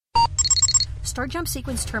Star jump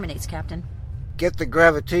sequence terminates, Captain. Get the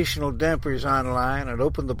gravitational dampers online and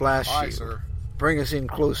open the blast shield. Aye, sir. Bring us in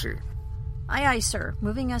closer. Aye, aye, sir.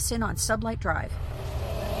 Moving us in on sublight drive.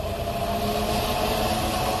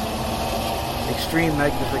 Extreme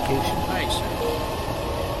magnification. Aye, sir.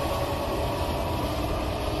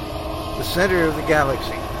 The center of the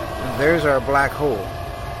galaxy. And there's our black hole.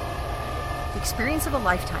 The experience of a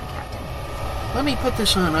lifetime, Captain. Let me put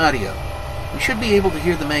this on audio. We should be able to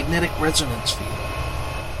hear the magnetic resonance field.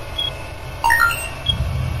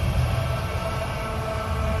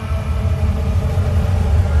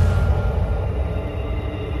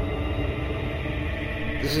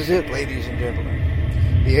 This is it, ladies and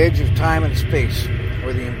gentlemen. The edge of time and space,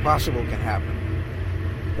 where the impossible can happen.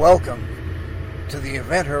 Welcome to the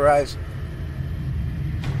event horizon.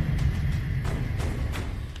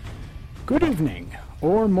 Good evening,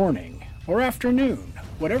 or morning, or afternoon,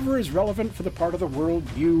 whatever is relevant for the part of the world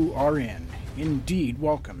you are in. Indeed,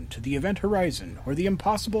 welcome to the event horizon, where the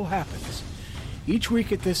impossible happens. Each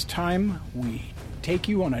week at this time, we take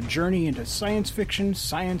you on a journey into science fiction,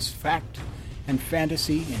 science fact, and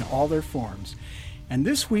fantasy in all their forms. And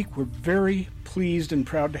this week we're very pleased and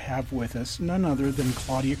proud to have with us none other than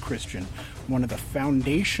Claudia Christian, one of the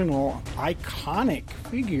foundational, iconic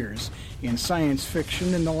figures in science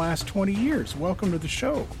fiction in the last 20 years. Welcome to the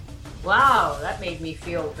show. Wow, that made me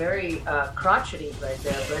feel very crotchety right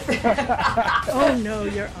there. But oh no,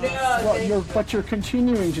 you're awesome. Well, you're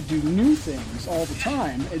continuing to do new things all the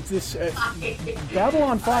time. It's this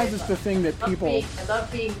Babylon 5 is the thing that people. I love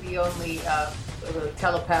being the only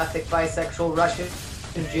telepathic bisexual Russian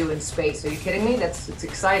Jew in space. Are you kidding me? It's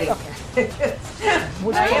exciting.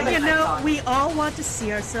 We all want to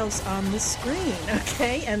see ourselves on the screen,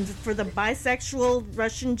 okay? And for the bisexual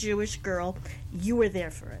Russian Jewish girl, you were there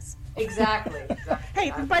for us. Exactly.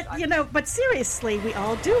 Hey, but seriously, we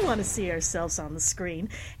all do want to see ourselves on the screen.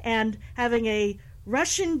 And having a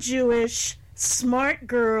Russian Jewish smart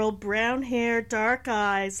girl, brown hair, dark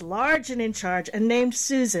eyes, large and in charge, and named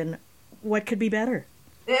Susan, what could be better?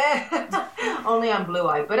 Only on Blue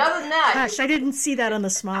Eye. But other than that... Gosh, I didn't see that on the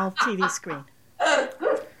small TV screen.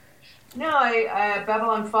 No,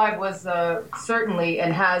 Babylon 5 was certainly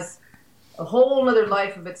and has a whole other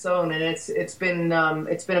life of its own, and it's been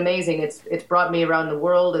amazing. It's brought me around the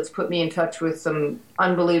world. It's put me in touch with some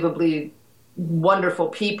unbelievably wonderful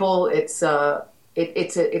people. It's the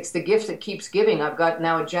gift that keeps giving. I've got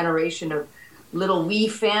now a generation of little wee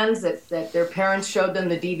fans that their parents showed them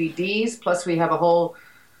the DVDs. Plus, we have a whole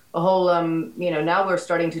now we're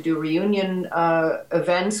starting to do reunion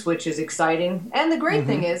events, which is exciting. And the great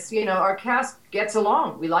thing is, our cast gets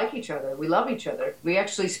along. We like each other. We love each other. We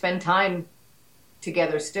actually spend time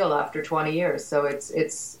together still after 20 years. So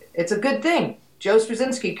it's a good thing. Joe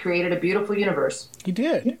Straczynski created a beautiful universe. He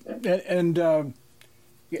did. And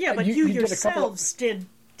but you yourselves did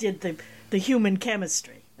the human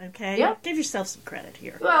chemistry. Okay? Yeah. Give yourself some credit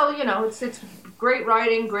here. Well, it's great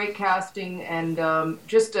writing, great casting, and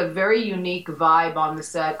just a very unique vibe on the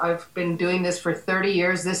set. I've been doing this for 30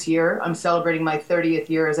 years this year. I'm celebrating my 30th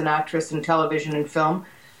year as an actress in television and film.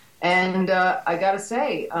 And I got to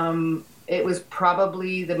say, it was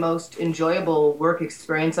probably the most enjoyable work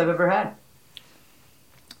experience I've ever had.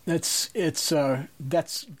 That's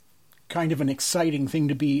kind of an exciting thing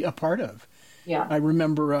to be a part of. Yeah. I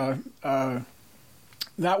remember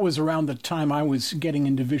that was around the time I was getting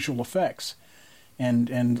into visual effects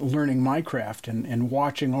and learning my craft and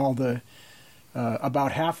watching all the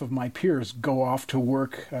about half of my peers go off to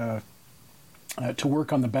work on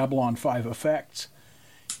the Babylon 5 effects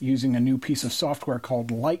using a new piece of software called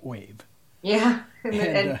Lightwave. Yeah,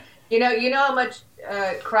 and you know how much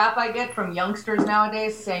crap I get from youngsters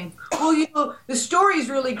nowadays saying, "Oh, the story's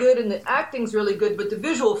really good and the acting's really good, but the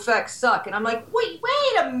visual effects suck." And I'm like, wait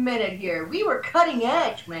a minute here. We were cutting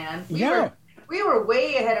edge, man. We were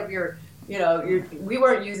way ahead of your. We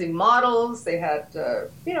weren't using models. They had,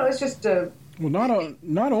 it's just. Well,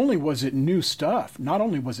 not only was it new stuff, not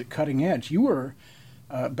only was it cutting edge, you were.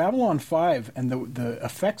 Babylon 5 and the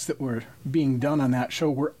effects that were being done on that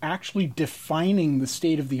show were actually defining the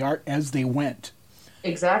state of the art as they went.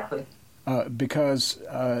 Exactly. Because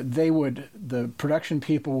the production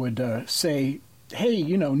people would say, hey,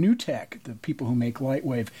 New Tech, the people who make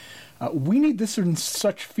Lightwave, we need this and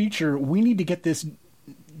such feature. We need to get this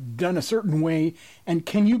done a certain way. And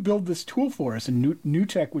can you build this tool for us? And New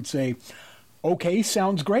Tech would say, okay,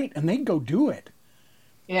 sounds great. And they'd go do it.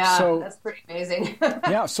 Yeah, so, that's pretty amazing.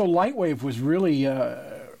 Yeah, so Lightwave was really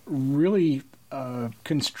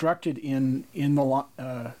constructed in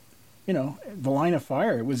the the line of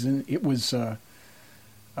fire. It was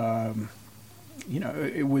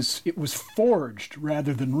it was forged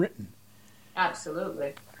rather than written.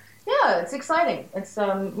 Absolutely. Yeah, it's exciting. It's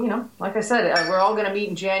like I said, we're all going to meet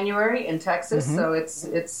in January in Texas, so it's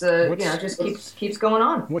just keeps going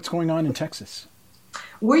on. What's going on in Texas?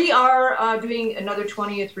 We are doing another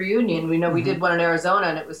 20th reunion. We know we did one in Arizona,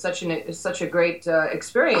 and it was such a great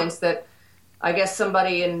experience that I guess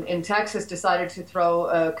somebody in Texas decided to throw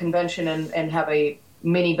a convention and have a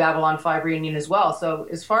mini Babylon 5 reunion as well. So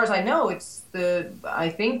as far as I know, I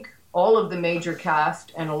think all of the major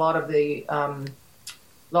cast and a lot of the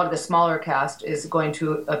smaller cast is going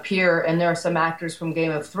to appear, and there are some actors from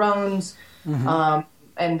Game of Thrones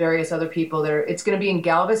and various other people there. It's going to be in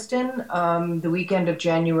Galveston the weekend of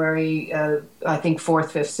January, I think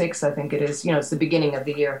 4th, 5th, 6th, I think it is. It's the beginning of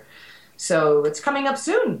the year. So it's coming up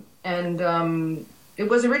soon. And it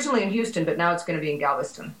was originally in Houston, but now it's going to be in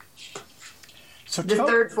Galveston. So the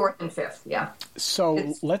 3rd, 4th, and 5th, yeah. So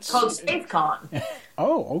it's let's... called SpaceCon.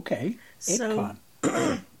 Oh, okay. SpaceCon.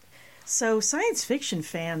 So science fiction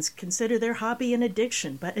fans consider their hobby an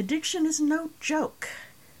addiction, but addiction is no joke.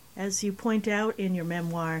 As you point out in your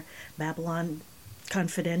memoir, Babylon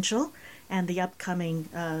Confidential, and the upcoming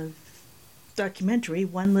documentary,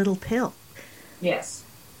 One Little Pill. Yes.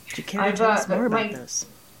 Would you care to tell us more about those?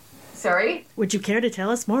 Sorry? Would you care to tell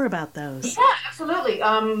us more about those? Yeah, absolutely.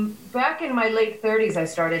 Back in my late 30s, I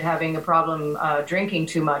started having a problem drinking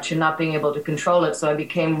too much and not being able to control it. So I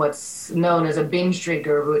became what's known as a binge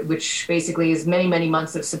drinker, which basically is many, many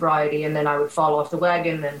months of sobriety. And then I would fall off the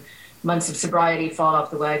wagon, and months of sobriety, fall off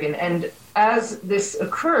the wagon. And as this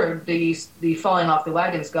occurred, the falling off the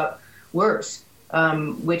wagons got worse,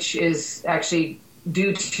 which is actually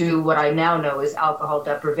due to what I now know is alcohol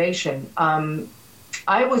deprivation.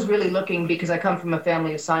 I was really looking, because I come from a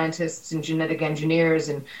family of scientists and genetic engineers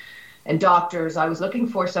and doctors. I was looking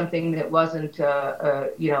for something that wasn't, I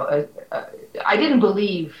didn't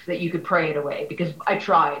believe that you could pray it away, because I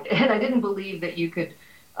tried, and I didn't believe that you could,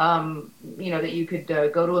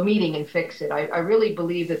 go to a meeting and fix it. I really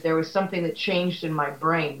believe that there was something that changed in my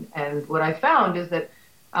brain, and what I found is that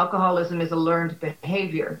alcoholism is a learned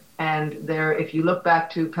behavior, and if you look back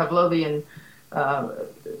to Pavlovian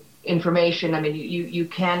information, I mean, you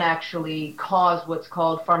can actually cause what's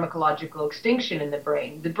called pharmacological extinction in the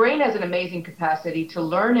brain. The brain has an amazing capacity to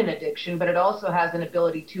learn an addiction, but it also has an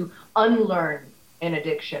ability to unlearn an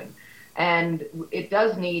addiction. And it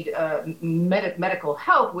does need medical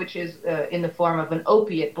help, which is in the form of an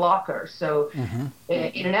opiate blocker. So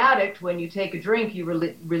in an addict, when you take a drink, you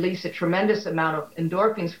release a tremendous amount of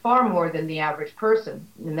endorphins, far more than the average person.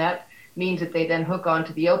 And that means that they then hook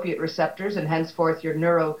onto the opiate receptors, and henceforth your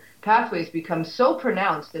neuro pathways become so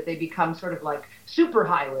pronounced that they become sort of like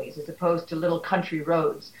superhighways as opposed to little country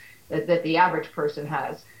roads that the average person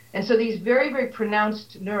has. And so these very, very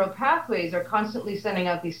pronounced neural pathways are constantly sending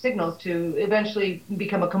out these signals to eventually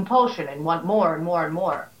become a compulsion and want more and more and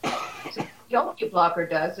more. So what the opiate blocker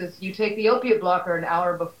does is you take the opiate blocker an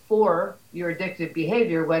hour before your addictive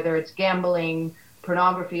behavior, whether it's gambling,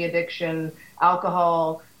 pornography addiction,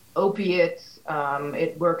 alcohol, opiates.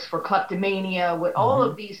 It works for kleptomania. With all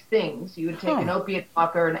of these things, you would take an opiate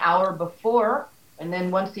blocker an hour before, and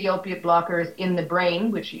then once the opiate blocker is in the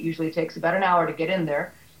brain, which usually takes about an hour to get in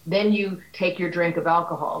there, then you take your drink of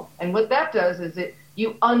alcohol. And what that does is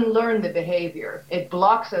you unlearn the behavior. It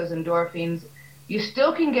blocks those endorphins. You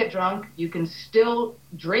still can get drunk. You can still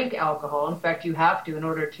drink alcohol. In fact, you have to in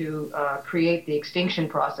order to create the extinction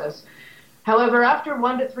process. However, after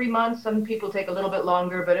 1 to 3 months, some people take a little bit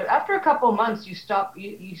longer, but after a couple of months, you stop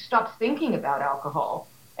thinking about alcohol.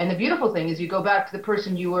 And the beautiful thing is you go back to the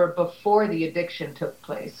person you were before the addiction took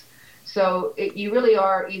place. So you really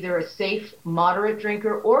are either a safe, moderate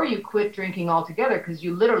drinker, or you quit drinking altogether because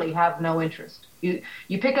you literally have no interest. You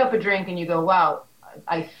pick up a drink and you go, wow,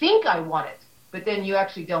 I think I want it, but then you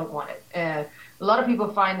actually don't want it. A lot of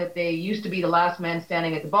people find that they used to be the last man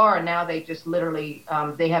standing at the bar, and now they just literally,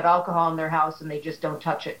 they have alcohol in their house and they just don't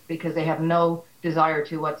touch it because they have no desire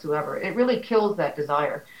to whatsoever. It really kills that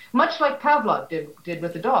desire. Much like Pavlov did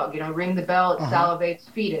with the dog. Ring the bell, it salivates,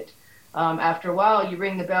 feed it. After a while, you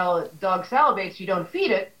ring the bell, the dog salivates, you don't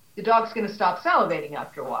feed it, the dog's going to stop salivating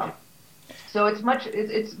after a while. So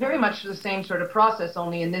it's very much the same sort of process,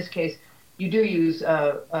 only in this case, you do use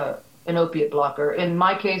an opiate blocker. In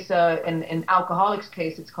my case, in alcoholics'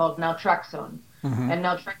 case, it's called naltrexone. And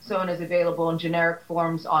naltrexone is available in generic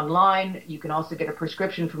forms online. You can also get a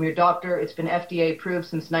prescription from your doctor. It's been FDA approved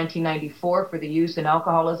since 1994 for the use in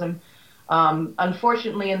alcoholism.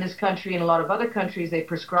 Unfortunately, in this country and a lot of other countries, they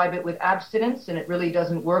prescribe it with abstinence, and it really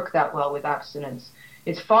doesn't work that well with abstinence.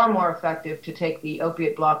 It's far more effective to take the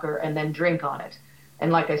opiate blocker and then drink on it.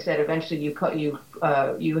 And like I said, eventually you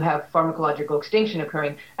have pharmacological extinction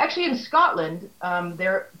occurring. Actually, in Scotland,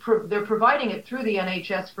 they're providing it through the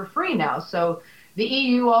NHS for free now. So the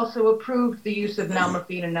EU also approved the use of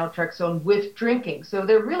nalmefene and naltrexone with drinking. So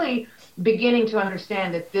they're really beginning to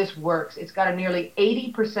understand that this works. It's got a nearly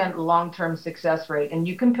 80% long-term success rate. And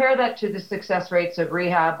you compare that to the success rates of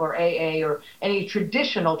rehab or AA or any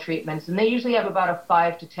traditional treatments, and they usually have about a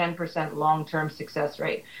 5 to 10% long-term success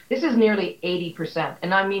rate. This is nearly 80%.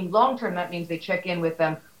 And I mean long-term, that means they check in with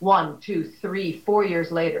them 1, 2, 3, 4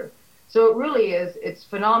 years later. So it really is, it's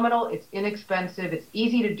phenomenal, it's inexpensive, it's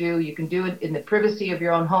easy to do. You can do it in the privacy of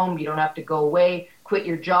your own home. You don't have to go away, quit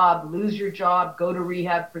your job, lose your job, go to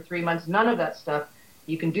rehab for 3 months, none of that stuff.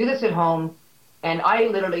 You can do this at home. And I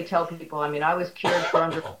literally tell people, I mean, I was cured for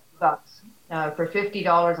under $50. For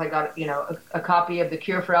 $50, I got, a copy of The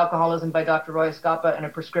Cure for Alcoholism by Dr. Roy Escapa and a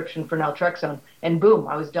prescription for naltrexone. And boom,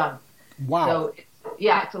 I was done. Wow. So,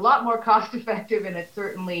 it's a lot more cost effective, and it's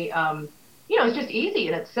certainly... it's just easy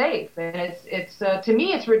and it's safe. And it's to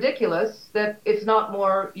me, it's ridiculous that it's not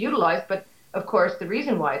more utilized. But of course, the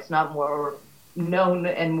reason why it's not more known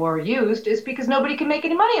and more used is because nobody can make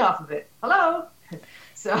any money off of it. Hello.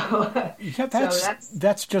 So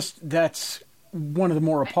that's one of the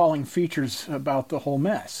more appalling features about the whole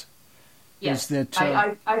mess. Yes, is that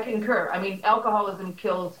I concur. I mean, alcoholism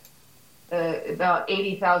kills about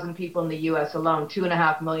 80,000 people in the U.S. alone,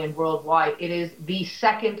 2.5 million worldwide. It is the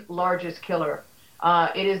second largest killer.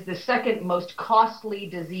 It is the second most costly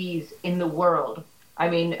disease in the world. I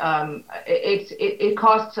mean, it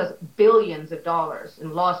costs us billions of dollars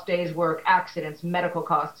in lost days' work, accidents, medical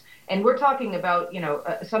costs. And we're talking about,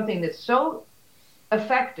 something that's so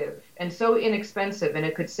effective and so inexpensive, and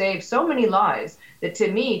it could save so many lives, that to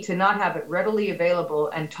me, to not have it readily available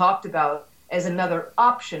and talked about as another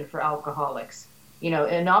option for alcoholics,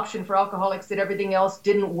 an option for alcoholics that everything else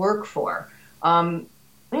didn't work for.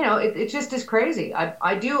 It just is crazy.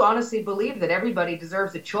 I do honestly believe that everybody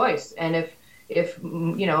deserves a choice. And if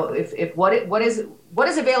what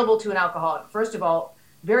is available to an alcoholic, first of all,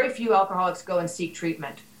 very few alcoholics go and seek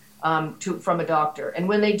treatment from a doctor. And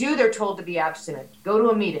when they do, they're told to be abstinent, go to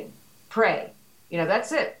a meeting, pray.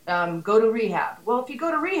 That's it. Go to rehab. Well, if you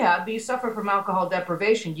go to rehab, you suffer from alcohol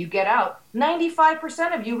deprivation, you get out,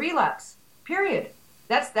 95% of you relapse, period.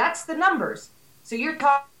 That's the numbers. So you're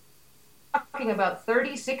talking about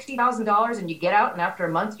 $30,000, $60,000 and you get out and after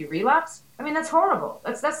a month you relapse? I mean, that's horrible.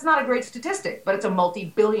 That's not a great statistic, but it's a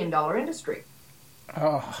multi-billion-dollar industry.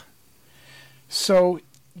 So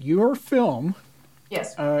your film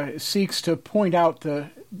yes. Seeks to point out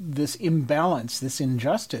this imbalance, this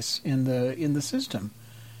injustice in the system.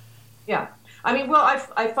 Yeah. I mean, well,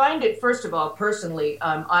 I find it, first of all, personally,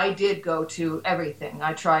 I did go to everything.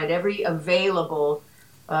 I tried every available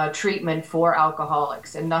treatment for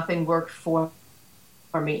alcoholics, and nothing worked for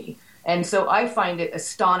me. And so I find it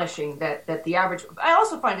astonishing that I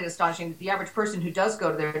also find it astonishing that the average person who does go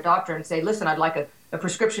to their doctor and say, listen, I'd like a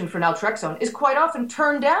prescription for naltrexone, is quite often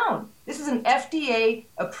turned down. This is an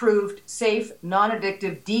FDA-approved, safe,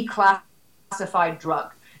 non-addictive, declassified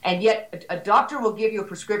drug. And yet a doctor will give you a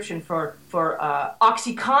prescription for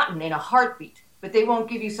OxyContin in a heartbeat, but they won't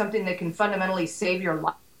give you something that can fundamentally save your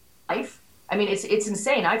life. I mean, it's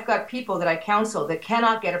insane. I've got people that I counsel that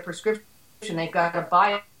cannot get a prescription. They've got to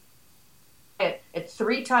buy it at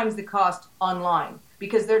 3 times the cost online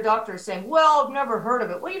because their doctor is saying, well, I've never heard of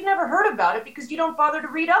it. Well, you've never heard about it because you don't bother to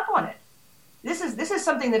read up on it. This is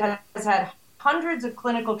something that has had hundreds of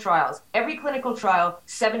clinical trials. Every clinical trial,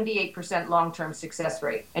 78% long-term success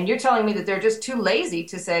rate. And you're telling me that they're just too lazy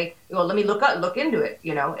to say, well, let me look into it,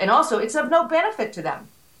 And also, it's of no benefit to them.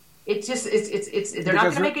 It's just, they're not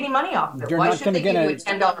going to make any money off of it. Why should they give you a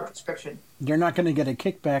 $10 prescription? They're not going to get a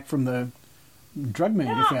kickback from the drug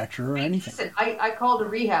manufacturer or anything. Listen, I called a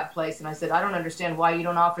rehab place and I said, I don't understand why you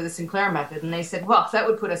don't offer the Sinclair method. And they said, well, that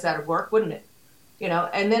would put us out of work, wouldn't it?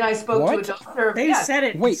 And then I spoke to a doctor. They said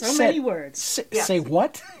it in so many words. Say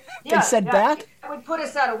what? They said that? It would put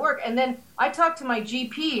us out of work. And then I talked to my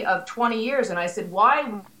GP of 20 years and I said,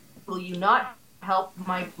 why will you not help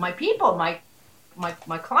my people, my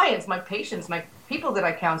clients, my patients, my people that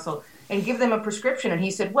I counsel, and give them a prescription? And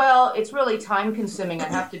he said, well, it's really time consuming. I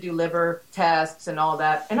have to do liver tests and all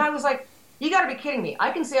that. And I was like, you got to be kidding me.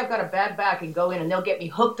 I can say I've got a bad back and go in and they'll get me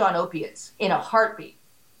hooked on opiates in a heartbeat.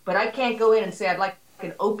 But I can't go in and say I'd like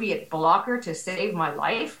an opiate blocker to save my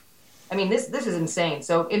life. I mean, this is insane.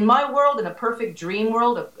 So in my world, in a perfect dream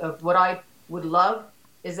world of what I would love,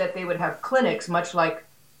 is that they would have clinics much like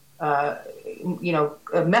methadone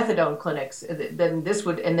clinics. Then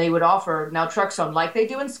they would offer naltrexone like they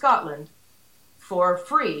do in Scotland for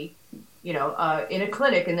free in a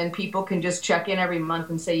clinic, and then people can just check in every month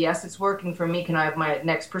and say, yes, it's working for me. Can I have my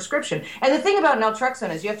next prescription? And the thing about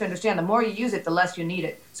naltrexone is you have to understand the more you use it, the less you need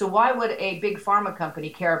it. So why would a big pharma company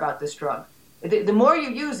care about this drug? The more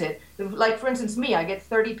you use it, like for instance me, I get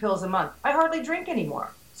 30 pills a month. I hardly drink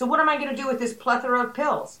anymore. So what am I going to do with this plethora of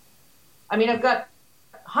pills? I mean, I've got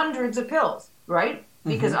hundreds of pills, right?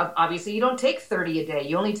 Because obviously you don't take 30 a day.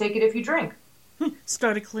 You only take it if you drink.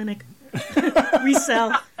 Start a clinic.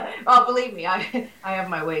 Resell. Oh, believe me, I have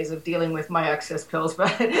my ways of dealing with my excess pills,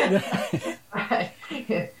 but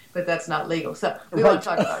but that's not legal. So we won't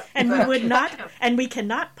talk about it. And we would not, and we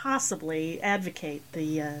cannot possibly advocate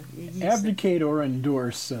the advocate or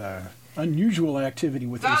endorse unusual activity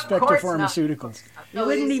with respect to pharmaceuticals. You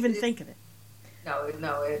wouldn't even think of it.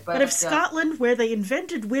 No. But if Scotland, where they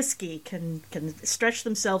invented whiskey, can stretch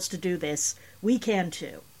themselves to do this, we can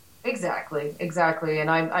too. Exactly.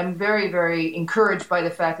 And I'm very, very encouraged by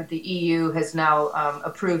the fact that the EU has now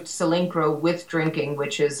approved Celincro with drinking,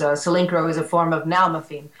 which is Celincro is a form of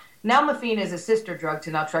nalmefene. Nalmefene is a sister drug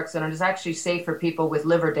to naltrexone and is actually safe for people with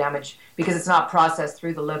liver damage because it's not processed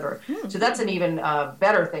through the liver. So that's an even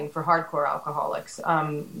better thing for hardcore alcoholics.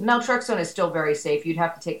 Naltrexone is still very safe. You'd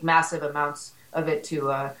have to take massive amounts of it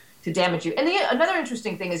to damage you. And another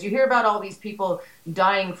interesting thing is you hear about all these people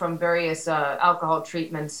dying from various alcohol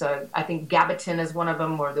treatments. I think Gabapentin is one of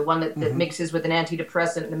them, or the one that mixes with an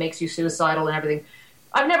antidepressant and makes you suicidal and everything.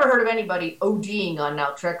 I've never heard of anybody ODing on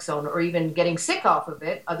naltrexone or even getting sick off of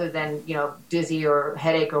it other than, dizzy or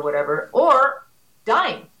headache or whatever, or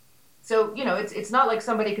dying. So, it's not like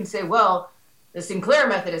somebody can say, well, the Sinclair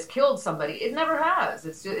method has killed somebody. It never has.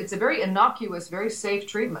 It's a very innocuous, very safe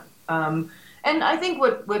treatment. And I think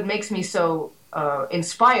what makes me so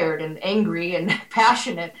inspired and angry and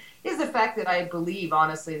passionate is the fact that I believe,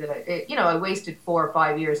 honestly, that I wasted 4 or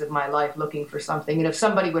 5 years of my life looking for something. And if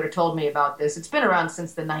somebody would have told me about this, it's been around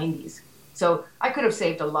since the 90s. So I could have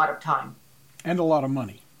saved a lot of time. And a lot of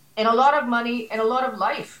money. And a lot of money and a lot of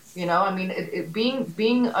life.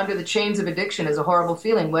 Being under the chains of addiction is a horrible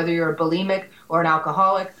feeling, whether you're a bulimic or an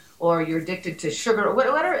alcoholic or you're addicted to sugar or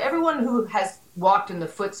whatever. Everyone who has walked in the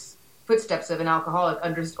footsteps of an alcoholic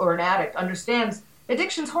or an addict understands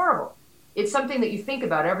addiction's horrible. It's something that you think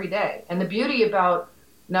about every day. And the beauty about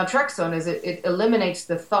naltrexone is it eliminates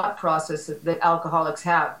the thought process that alcoholics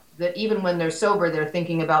have, that even when they're sober, they're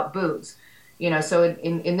thinking about booze. So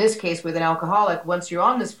in this case with an alcoholic, once you're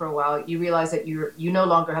on this for a while, you realize that you no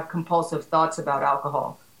longer have compulsive thoughts about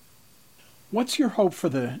alcohol. What's your hope for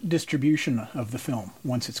the distribution of the film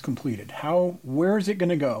once it's completed? Where is it going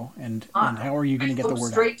to go, and how are you going to get the word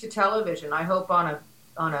out? Straight to television. I hope on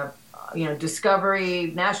a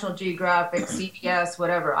Discovery, National Geographic, CBS,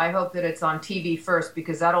 whatever. I hope that it's on TV first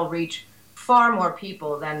because that'll reach far more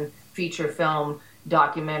people than feature film,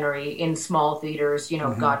 documentary in small theaters,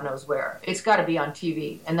 God knows where. It's got to be on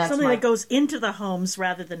TV. And that's something that goes into the homes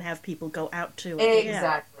rather than have people go out to it.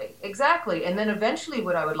 Exactly. And then eventually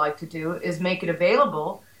what I would like to do is make it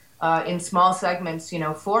available in small segments,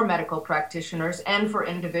 for medical practitioners and for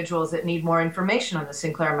individuals that need more information on the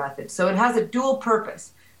Sinclair method. So it has a dual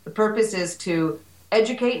purpose. The purpose is to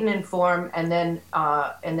educate and inform, and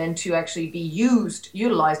then to actually be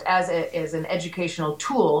utilized as an educational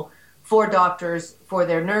tool for doctors, for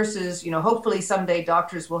their nurses. Hopefully someday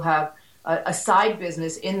doctors will have a side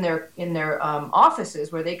business in their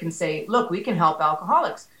offices where they can say, look, we can help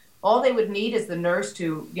alcoholics. All they would need is the nurse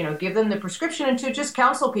to, give them the prescription and to just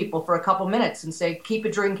counsel people for a couple minutes and say, keep a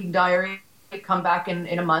drinking diary, come back in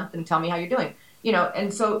a month and tell me how you're doing.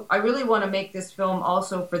 And so I really want to make this film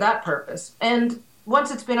also for that purpose. And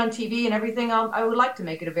once it's been on TV and everything, I would like to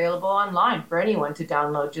make it available online for anyone to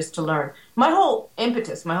download just to learn. My whole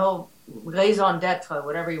impetus, my whole raison d'etre,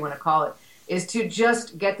 whatever you want to call it, is to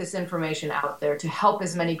just get this information out there to help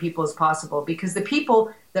as many people as possible. Because the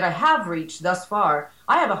people that I have reached thus far,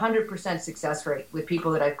 I have a 100% success rate with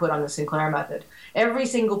people that I put on the Sinclair method. Every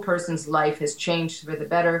single person's life has changed for the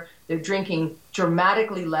better. They're drinking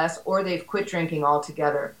dramatically less, or they've quit drinking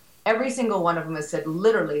altogether. Every single one of them has said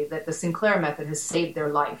literally that the Sinclair method has saved their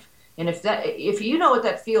life. And if you know what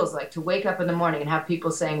that feels like, to wake up in the morning and have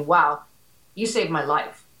people saying, wow, you saved my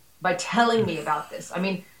life by telling me about this. I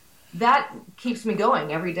mean, that keeps me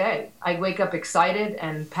going every day. I wake up excited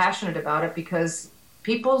and passionate about it because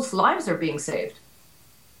people's lives are being saved.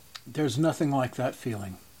 There's nothing like that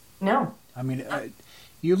feeling. No. I mean,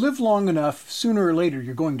 you live long enough, sooner or later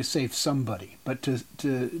you're going to save somebody. But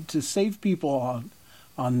to save people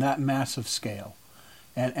on that massive scale,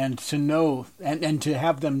 and to know and to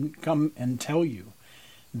have them come and tell you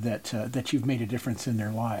that you've made a difference in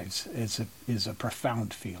their lives is a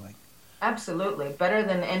profound feeling. Absolutely. Better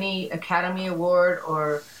than any Academy Award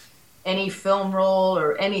or any film role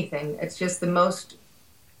or anything. It's just the most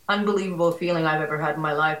unbelievable feeling I've ever had in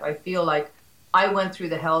my life. I feel like I went through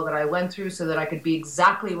the hell that I went through so that I could be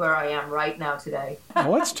exactly where I am right now today. Now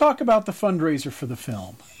let's talk about the fundraiser for the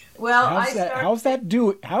film. Well, how's that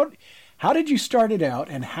do? How did you start it out,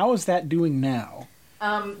 and how is that doing now?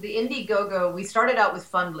 The Indiegogo, we started out with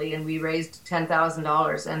Fundly, and we raised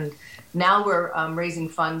 $10,000, and now we're raising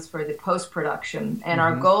funds for the post-production, and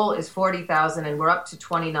our goal is $40,000, and we're up to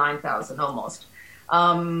 $29,000 almost.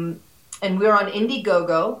 And we're on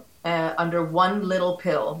Indiegogo under One Little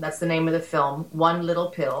Pill. That's the name of the film, One Little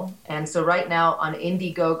Pill. And so right now on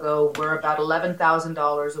Indiegogo, we're about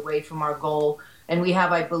 $11,000 away from our goal, and we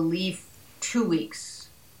have, I believe, 2 weeks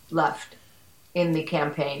left in the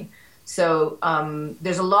campaign. So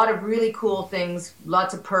there's a lot of really cool things,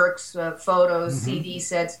 lots of perks, photos, CD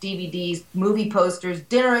sets, DVDs, movie posters,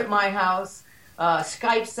 dinner at my house,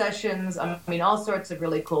 Skype sessions. I mean, all sorts of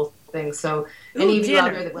really cool things. So any of you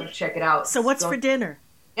out there that want to check it out. So what's for dinner?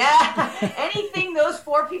 Yeah, anything those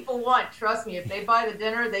 4 people want. Trust me, if they buy the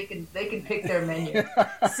dinner, they can pick their menu.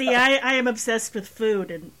 See, I am obsessed with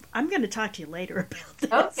food, and I'm going to talk to you later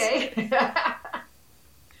about this. Okay.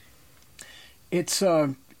 It's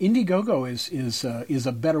Indiegogo is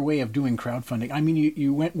a better way of doing crowdfunding. I mean,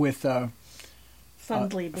 you went with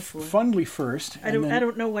Fundly before. Fundly first. I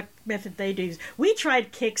don't know what method they do. We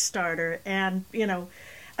tried Kickstarter, and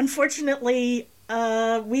unfortunately,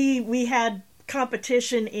 we had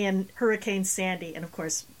competition in Hurricane Sandy, and of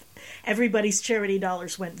course, everybody's charity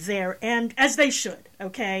dollars went there, and as they should.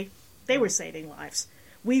 Okay, they were saving lives.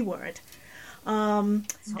 We weren't.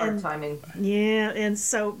 It's hard timing. Yeah, and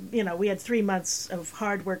so, we had 3 months of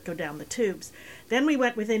hard work go down the tubes. Then we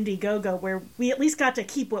went with Indiegogo, where we at least got to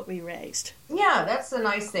keep what we raised. Yeah, that's the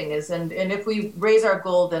nice thing is, and if we raise our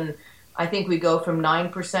goal, then I think we go from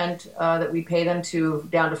 9% that we pay them to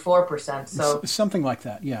down to 4%. So something like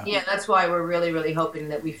that, yeah. Yeah, that's why we're really, really hoping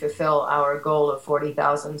that we fulfill our goal of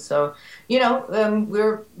 40,000. So,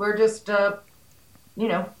 we're just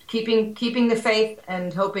keeping the faith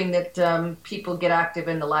and hoping that people get active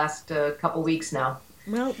in the last couple weeks now.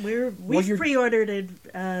 Well, we've pre-ordered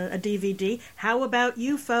a DVD. How about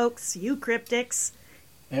you folks, you cryptics?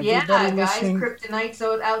 Everybody listening, guys, kryptonites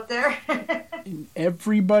out there.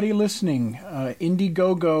 Everybody listening,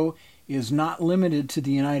 Indiegogo is not limited to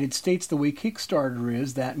the United States the way Kickstarter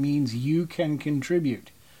is. That means you can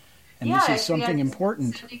contribute. And this is something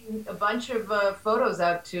important. Sending a bunch of photos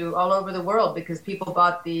out to all over the world because people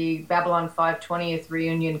bought the Babylon 5 20th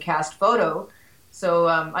reunion cast photo. So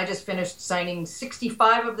I just finished signing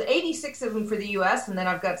 86 of them for the U.S., and then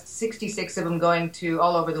I've got 66 of them going to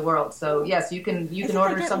all over the world. So yes, you can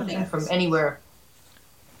order something from anywhere.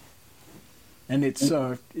 And it's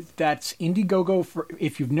that's Indiegogo.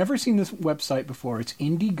 If you've never seen this website before, it's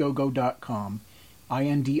Indiegogo.com,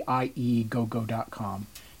 INDIE-GOGO.com.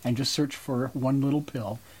 And just search for One Little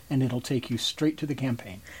Pill, and it'll take you straight to the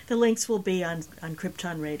campaign. The links will be on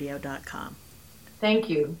KryptonRadio.com. Thank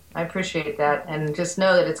you. I appreciate that. And just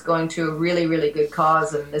know that it's going to a really, really good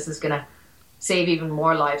cause, and this is going to save even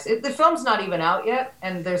more lives. The film's not even out yet,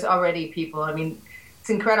 and there's already people. I mean, it's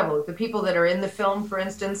incredible. The people that are in the film, for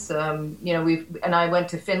instance, I went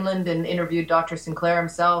to Finland and interviewed Dr. Sinclair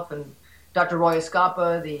himself and Dr. Roy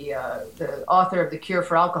Escapa, the author of The Cure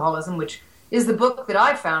for Alcoholism, which is the book that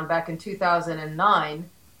I found back in 2009.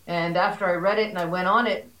 And after I read it and I went on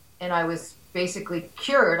it and I was basically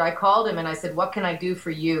cured, I called him and I said, "What can I do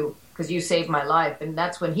for you? Because you saved my life." And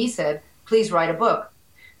that's when he said, "Please write a book."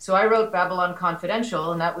 So I wrote Babylon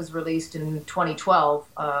Confidential, and that was released in 2012,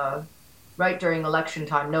 right during election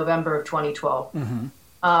time, November of 2012.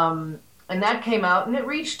 And that came out, and it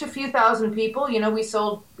reached a few thousand people. We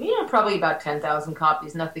sold, probably about 10,000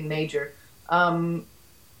 copies, nothing major.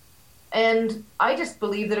 And I just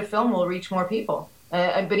believe that a film will reach more people.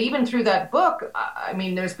 But even through that book, I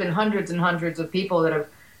mean, there's been hundreds and hundreds of people that have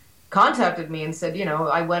contacted me and said,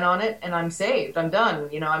 I went on it and I'm saved. I'm done.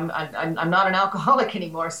 I'm not an alcoholic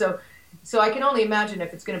anymore. So I can only imagine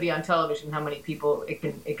if it's going to be on television how many people it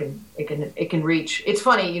can reach. It's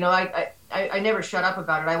funny, I never shut up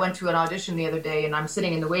about it. I went to an audition the other day and I'm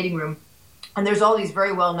sitting in the waiting room. And there's all these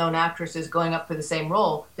very well-known actresses going up for the same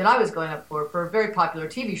role that I was going up for a very popular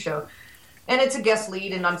TV show. And it's a guest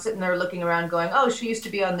lead, and I'm sitting there looking around going, oh, she used to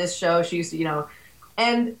be on this show, she used to,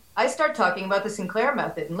 And I start talking about the Sinclair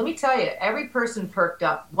method. And let me tell you, every person perked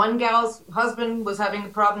up. One gal's husband was having a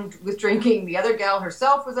problem with drinking. The other gal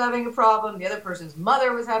herself was having a problem. The other person's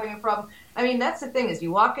mother was having a problem. I mean, that's the thing is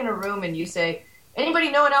you walk in a room and you say,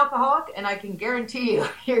 Anybody know an alcoholic? And I can guarantee you,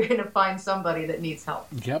 you're going to find somebody that needs help.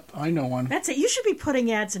 Yep, I know one. That's it. You should be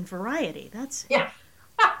putting ads in Variety. That's Yeah.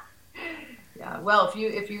 Yeah. Well,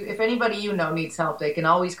 if anybody you know needs help, they can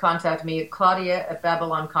always contact me at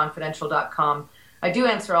Claudia@BabylonConfidential.com. I do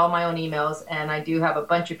answer all my own emails, and I do have a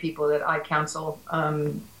bunch of people that I counsel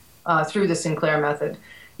through the Sinclair method.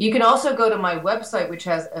 You can also go to my website, which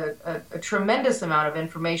has a tremendous amount of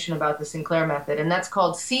information about the Sinclair method, and that's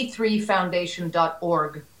called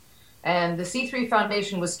c3foundation.org. And the C3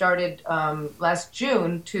 Foundation was started last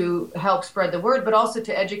June to help spread the word, but also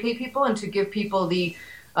to educate people and to give people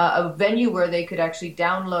a venue where they could actually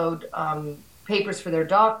download papers for their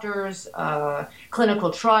doctors, clinical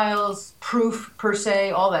trials, proof per se,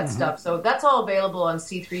 all that stuff. So that's all available on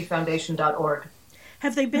c3foundation.org.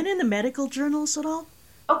 Have they been in the medical journals at all?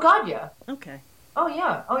 Oh, God, yeah. Okay. Oh,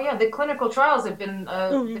 yeah. The clinical trials have been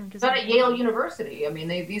done at Yale University. I mean,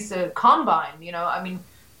 these Combine,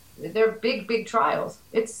 they're big trials.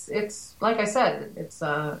 It's like I said, it's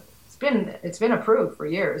been approved for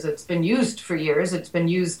years. It's been used for years. It's been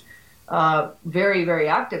used very, very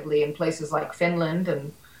actively in places like Finland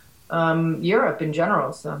and Europe in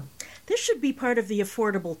general. So this should be part of the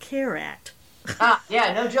Affordable Care Act.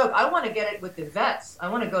 Yeah, no joke. I want to get it with the vets. I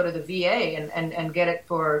want to go to the VA and get it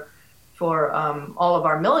for all of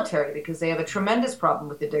our military, because they have a tremendous problem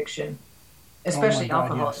with addiction, especially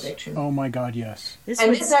alcohol addiction. Oh my God, yes. This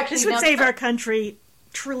would save our country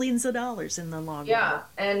trillions of dollars in the long run. Yeah,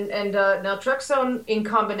 and naltrexone in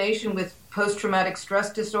combination with post-traumatic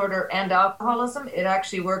stress disorder and alcoholism, it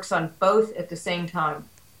actually works on both at the same time.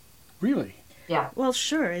 Really? Yeah. Well,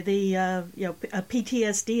 sure. The a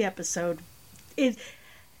PTSD episode, it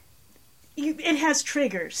has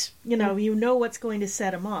triggers. You know what's going to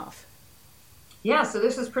set them off. Yeah. So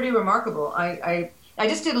this is pretty remarkable. I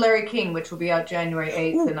just did Larry King, which will be out January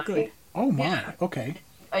 8th. Ooh, and good. Oh my. Okay.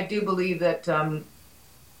 I do believe that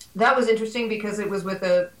that was interesting because it was with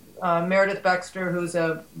Meredith Baxter, who's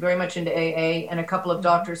very much into AA, and a couple of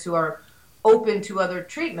doctors who are open to other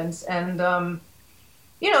treatments. And,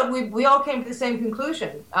 we all came to the same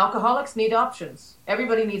conclusion. Alcoholics need options.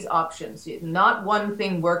 Everybody needs options. Not one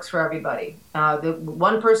thing works for everybody. The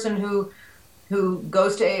one person who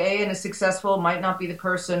goes to AA and is successful might not be the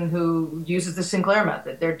person who uses the Sinclair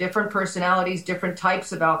method. They're different personalities, different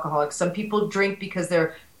types of alcoholics. Some people drink because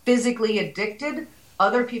they're physically addicted.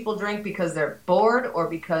 Other people drink because they're bored, or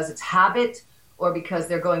because it's habit, or because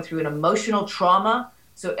they're going through an emotional trauma.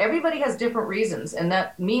 So everybody has different reasons, and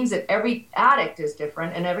that means that every addict is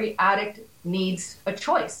different, and every addict needs a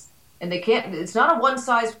choice. And it's not a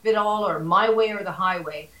one-size-fit-all or my way or the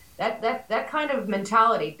highway. That kind of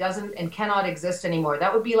mentality doesn't and cannot exist anymore.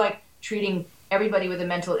 That would be like treating everybody with a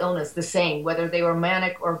mental illness the same, whether they were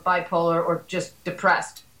manic or bipolar or just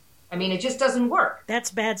depressed. I mean, it just doesn't work. That's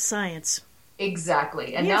bad science.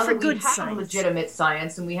 Exactly. And Yeah, now for that we good have science. legitimate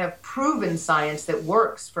science and we have proven science that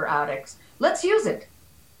works for addicts, let's use it.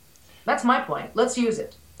 That's my point. Let's use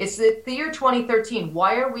it. It's the year 2013.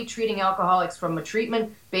 Why are we treating alcoholics from a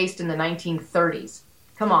treatment based in the 1930s?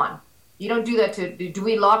 Come on. You don't do that do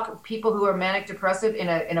we lock people who are manic depressive in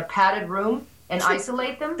a padded room and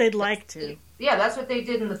isolate them? They'd like to. Yeah, that's what they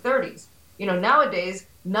did in the 30s. Nowadays,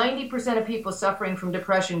 90% of people suffering from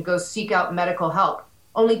depression go seek out medical help.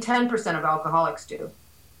 Only 10% of alcoholics do.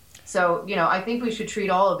 So, I think we should treat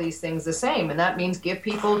all of these things the same, and that means give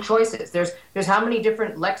people choices. There's how many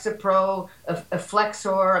different Lexapro,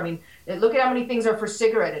 Flexor. I mean, look at how many things are for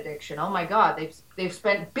cigarette addiction. Oh my God, they've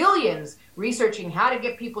spent billions researching how to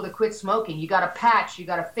get people to quit smoking. You got a patch, you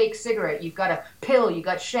got a fake cigarette, you've got a pill, you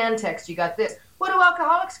got Shantex, you got this. What do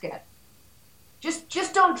alcoholics get?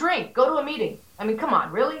 Just don't drink. Go to a meeting. I mean, come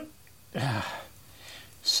on, really?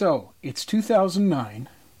 So, it's 2009.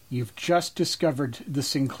 You've just discovered the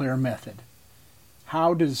Sinclair method.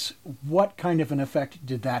 What kind of an effect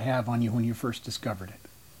did that have on you when you first discovered it?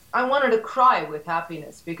 I wanted to cry with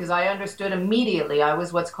happiness because I understood immediately. I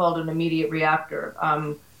was what's called an immediate reactor.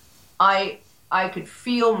 I could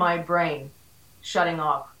feel my brain shutting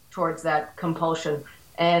off towards that compulsion.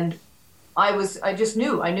 And I just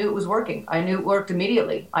knew. I knew it was working. I knew it worked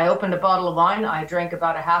immediately. I opened a bottle of wine, I drank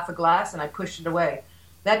about a half a glass, and I pushed it away.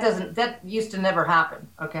 That used to never happen,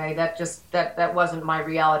 okay? That wasn't my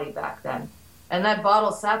reality back then. And that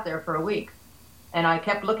bottle sat there for a week. And I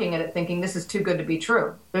kept looking at it thinking, this is too good to be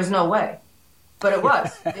true. There's no way. But it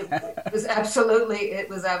was. It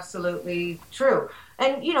was absolutely true.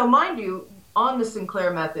 And, mind you, on the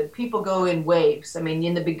Sinclair method, people go in waves. I mean,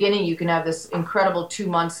 in the beginning, you can have this incredible 2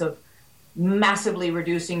 months of massively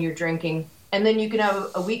reducing your drinking. And then you can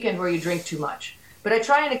have a weekend where you drink too much. But I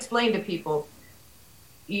try and explain to people,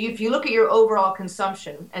 if you look at your overall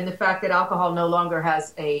consumption and the fact that alcohol no longer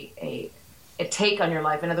has a take on your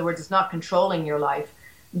life, in other words, it's not controlling your life,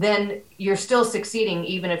 then you're still succeeding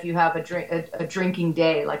even if you have a drinking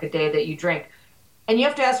day, like a day that you drink. And you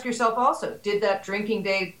have to ask yourself also, did that drinking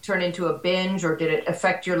day turn into a binge, or did it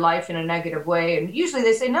affect your life in a negative way? And usually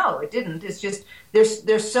they say, no, it didn't. It's just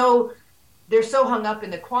they're so hung up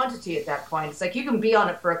in the quantity at that point. It's like you can be on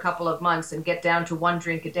it for a couple of months and get down to 1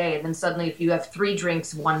 drink a day. And then suddenly if you have 3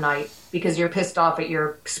 drinks one night because you're pissed off at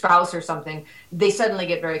your spouse or something, they suddenly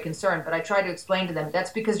get very concerned. But I try to explain to them,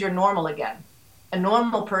 that's because you're normal again. A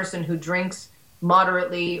normal person who drinks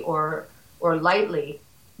moderately or lightly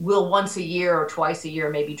will once a year or twice a year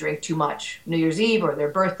maybe drink too much, New Year's Eve or their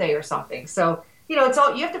birthday or something. So, it's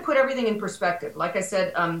all, you have to put everything in perspective. Like I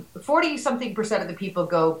said, 40-something% of the people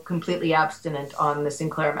go completely abstinent on the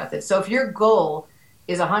Sinclair method. So if your goal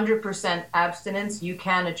is 100% abstinence, you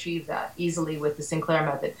can achieve that easily with the Sinclair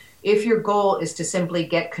method. If your goal is to simply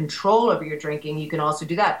get control over your drinking, you can also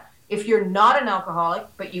do that. If you're not an alcoholic,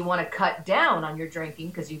 but you want to cut down on your drinking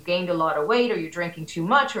because you've gained a lot of weight or you're drinking too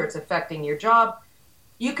much or it's affecting your job,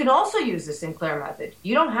 you can also use the Sinclair method.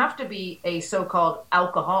 You don't have to be a so-called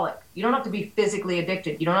alcoholic. You don't have to be physically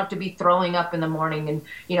addicted. You don't have to be throwing up in the morning and,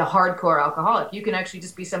 hardcore alcoholic. You can actually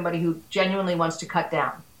just be somebody who genuinely wants to cut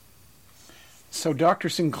down. So Dr.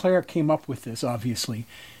 Sinclair came up with this, obviously.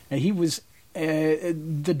 And he was,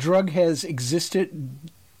 the drug has existed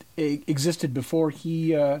before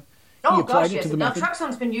he applied it to the method.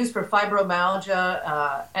 Naltrexone's been used for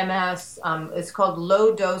fibromyalgia, MS. It's called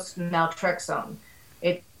low-dose naltrexone.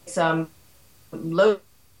 It's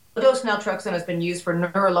low-dose naltrexone has been used for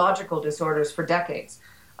neurological disorders for decades.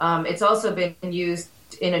 It's also been used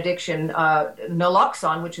in addiction.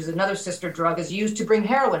 Naloxone, which is another sister drug, is used to bring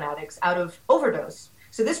heroin addicts out of overdose.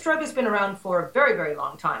 So this drug has been around for a very, very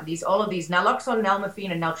long time. All of these naloxone,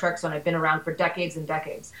 nalmefene, and naltrexone have been around for decades and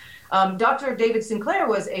decades. Dr. David Sinclair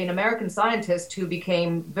was an American scientist who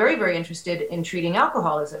became very, very interested in treating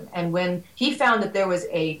alcoholism. And when he found that there was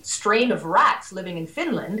a strain of rats living in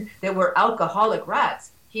Finland that were alcoholic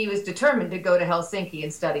rats, he was determined to go to Helsinki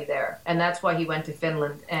and study there. And that's why he went to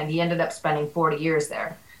Finland, and he ended up spending 40 years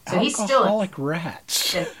there. So alcoholic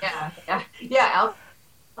rats. Yeah,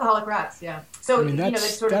 alcoholic rats, yeah. So, that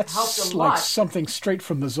sort of helped a lot. Like something straight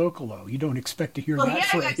from the Zocalo. You don't expect to hear that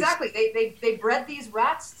phrase. Exactly. They bred these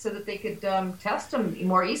rats so that they could test them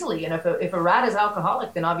more easily. And if a rat is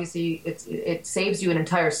alcoholic, then obviously it saves you an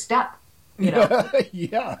entire step.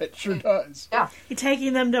 Yeah, it sure does. Yeah. You're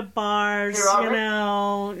taking them to bars,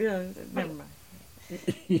 never mind.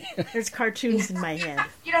 Yeah. There's cartoons in my head.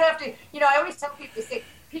 You don't have to, I always tell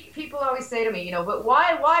people always say to me, but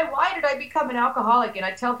why did I become an alcoholic? And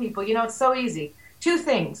I tell people, it's so easy. 2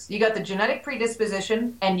 things. You got the genetic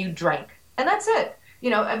predisposition and you drank. And that's it.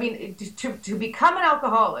 To become an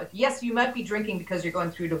alcoholic, yes, you might be drinking because you're going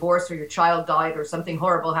through divorce or your child died or something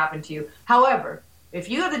horrible happened to you. However, if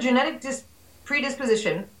you have the genetic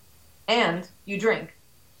predisposition and you drink,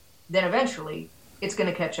 then eventually it's going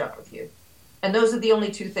to catch up with you. And those are the only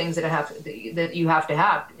 2 things that you have to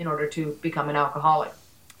have in order to become an alcoholic.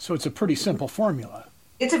 So it's a pretty simple formula.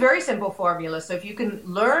 It's a very simple formula. So if you can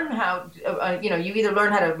learn how, you either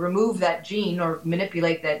learn how to remove that gene or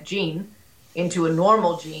manipulate that gene into a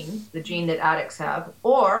normal gene, the gene that addicts have,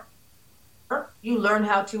 or you learn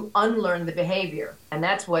how to unlearn the behavior. And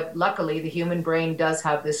that's what, luckily, the human brain does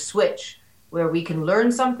have this switch where we can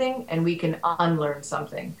learn something and we can unlearn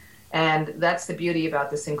something. And that's the beauty about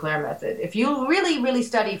the Sinclair method. If you really, really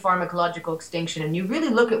study pharmacological extinction and you really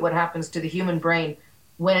look at what happens to the human brain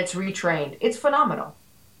when it's retrained, it's phenomenal.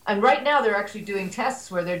 And right now they're actually doing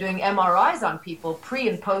tests where they're doing MRIs on people pre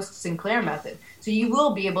and post Sinclair method. So you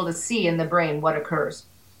will be able to see in the brain what occurs,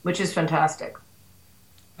 which is fantastic.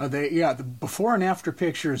 The before and after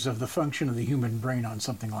pictures of the function of the human brain on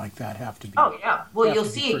something like that have to be. Oh yeah, well you'll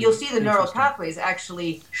see the neural pathways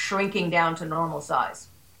actually shrinking down to normal size.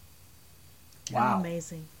 Wow,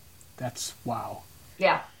 amazing. That's wow.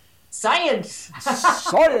 Yeah, science.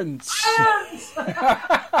 Science. Science.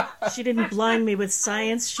 She didn't blind me with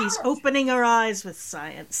science. She's opening her eyes with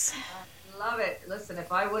science. Love it. Listen,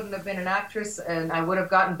 if I wouldn't have been an actress and I would have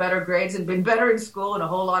gotten better grades and been better in school and a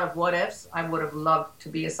whole lot of what ifs, I would have loved to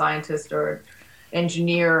be a scientist or an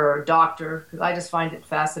engineer or a doctor, because I just find it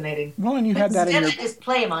fascinating. Well, and you had that in your... just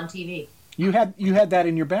play him on TV. You had that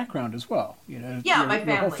in your background as well. Yeah, my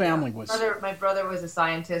family. Your whole family was... My brother was a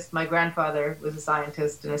scientist. My grandfather was a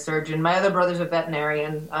scientist and a surgeon. My other brother's a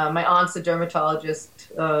veterinarian. My aunt's a dermatologist,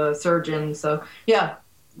 surgeon. So, yeah.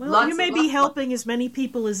 Well, you may be helping as many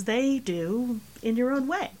people as they do in your own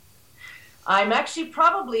way. I'm actually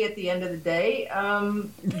probably at the end of the day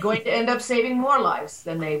going to end up saving more lives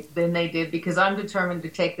than they did, because I'm determined to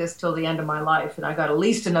take this till the end of my life, and I got at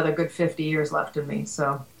least another good 50 years left in me.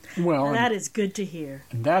 So, well, that is good to hear.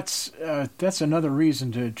 That's another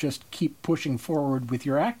reason to just keep pushing forward with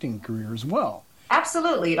your acting career as well.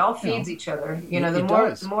 Absolutely, it all feeds each other.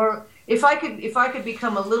 The more. If I could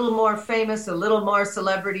become a little more famous, a little more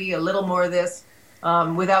celebrity, a little more this,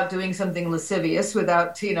 without doing something lascivious,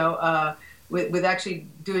 without with actually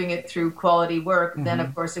doing it through quality work, then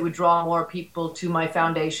of course it would draw more people to my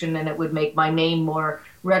foundation, and it would make my name more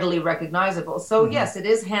readily recognizable. So yes, it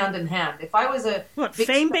is hand in hand. If I was a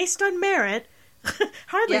fame based on merit,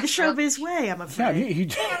 hardly the showbiz way, I'm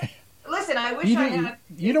afraid. Yeah, listen, I wish I had.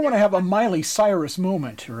 You don't want to have a Miley Cyrus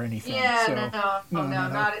moment or anything. Yeah, so. No,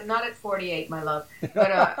 not at 48, my love.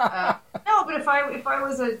 But no, but if I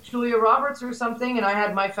was a Julia Roberts or something, and I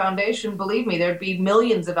had my foundation, believe me, there'd be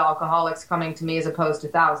millions of alcoholics coming to me as opposed to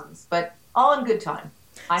thousands. But all in good time.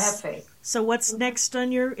 I have faith. So what's next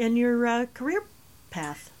on your career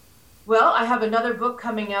path? Well, I have another book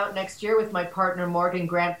coming out next year with my partner Morgan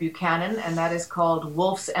Grant Buchanan, and that is called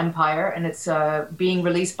Wolf's Empire, and it's being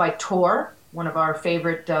released by Tor, one of our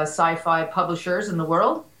favorite sci-fi publishers in the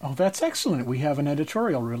world. Oh, that's excellent. We have an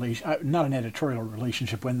editorial not an editorial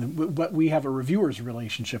relationship, but we have a reviewer's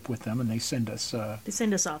relationship with them, and they send us authors. They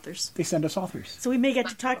send us authors. So we may get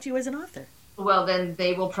to talk to you as an author. Well, then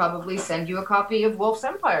they will probably send you a copy of Wolf's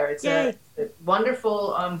Empire. It's a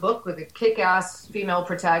wonderful book with a kick-ass female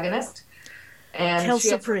protagonist. And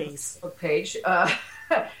Kelsey Praise. Book page.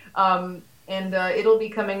 And it'll be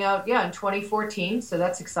coming out, in 2014, so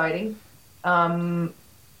that's exciting.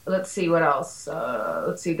 Let's see what else.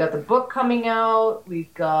 Got the book coming out.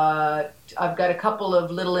 I've got a couple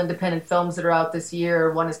of little independent films that are out this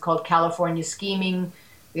year. One is called California Scheming.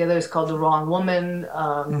 The other is called The Wrong Woman.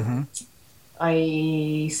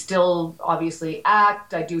 I still obviously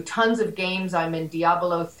act. I do tons of games. I'm in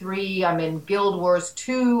Diablo 3. I'm in Guild Wars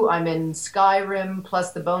 2. I'm in Skyrim,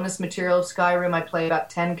 plus the bonus material of Skyrim. I play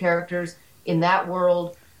about 10 characters in that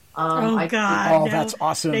world. That's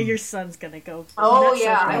awesome. Now your son's going to go. Oh,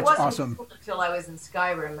 yeah. I wasn't awesome. until I was in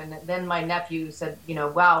Skyrim. And then my nephew said,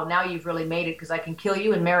 wow, now you've really made it because I can kill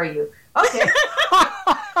you and marry you. Okay.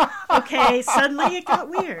 Okay, suddenly it got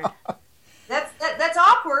weird. That's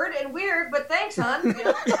awkward and weird, but thanks, hon.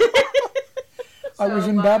 I was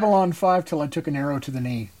in Babylon 5 till I took an arrow to the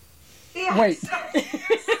knee. Yeah, Wait. So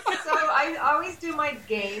I always do my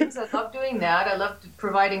games. I love doing that. I love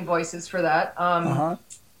providing voices for that.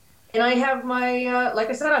 And I have my, like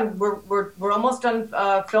I said, we're almost done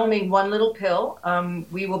filming One Little Pill.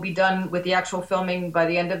 We will be done with the actual filming by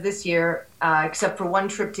the end of this year, except for one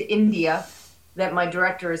trip to India that my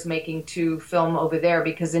director is making to film over there,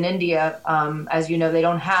 because in India, as you know, they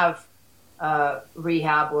don't have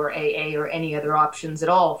rehab or AA or any other options at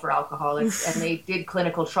all for alcoholics. And they did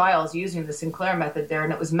clinical trials using the Sinclair method there,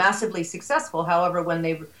 and it was massively successful. However, when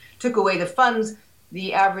they took away the funds,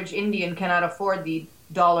 the average Indian cannot afford the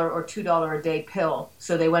 $1 or $2 a day pill.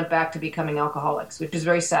 So they went back to becoming alcoholics, which is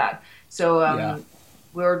very sad. So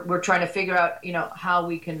we're trying to figure out, how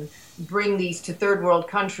we can bring these to third world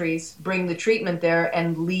countries, bring the treatment there,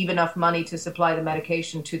 and leave enough money to supply the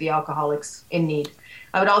medication to the alcoholics in need.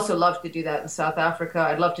 I would also love to do that in South Africa.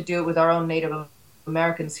 I'd love to do it with our own Native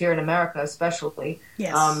Americans here in America, especially,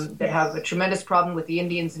 that have a tremendous problem with the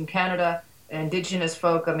Indians in Canada, indigenous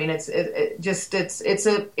folk. I mean, it's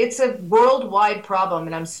a worldwide problem,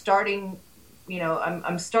 and I'm starting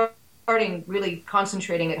really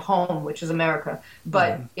concentrating at home, which is America.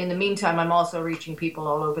 But in the meantime, I'm also reaching people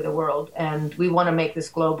all over the world, and we want to make this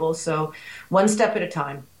global. So one step at a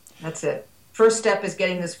time. That's it. First step is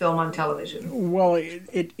getting this film on television. Well,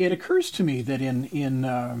 it occurs to me that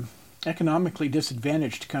in economically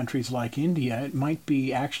disadvantaged countries like India, it might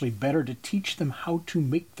be actually better to teach them how to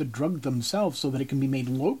make the drug themselves so that it can be made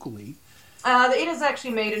locally. It is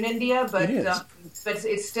actually made in India, but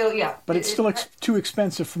it's still, But it's still too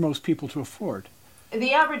expensive for most people to afford.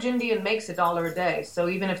 The average Indian makes $1 a day, so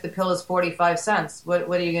even if the pill is 45 cents, what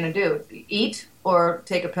are you going to do? Eat or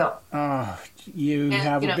take a pill? You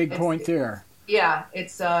have a big point there. Yeah,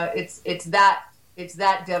 it's that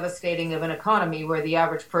devastating of an economy where the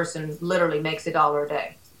average person literally makes $1 a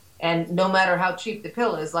day, and no matter how cheap the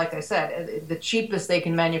pill is, like I said, the cheapest they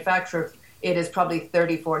can manufacture it is probably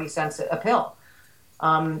 30-40 cents a pill.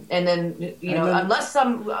 And then unless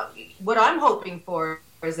what I'm hoping for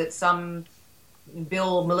is that some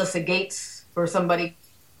Bill, Melissa Gates or somebody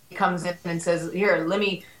comes in and says, here, let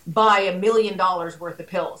me buy $1 million worth of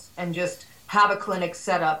pills and just have a clinic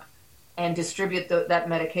set up and distribute that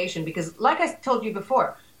medication. Because like I told you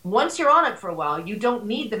before, once you're on it for a while, you don't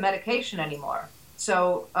need the medication anymore.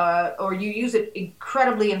 So, or you use it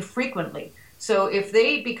incredibly infrequently. So if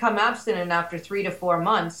they become abstinent after 3 to 4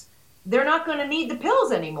 months, they're not going to need the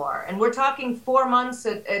pills anymore. And we're talking 4 months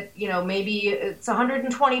at maybe it's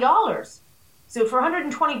 $120. So for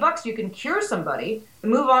 $120, you can cure somebody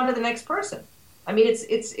and move on to the next person. I mean,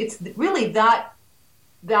 it's really that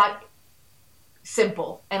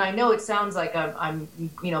simple. And I know it sounds like I'm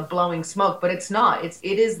blowing smoke, but it's not. It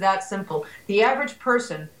is that simple. The average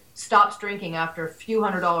person stops drinking after a few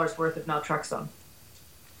 $100s worth of naltrexone.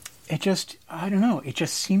 I don't know. It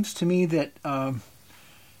just seems to me that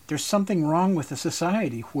there's something wrong with the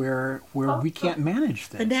society where we can't manage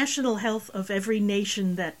this. The national health of every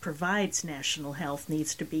nation that provides national health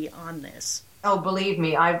needs to be on this. Oh, believe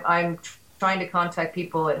me, I'm trying to contact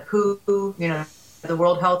people at WHO, the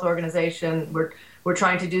World Health Organization. We're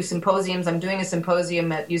trying to do symposiums. I'm doing a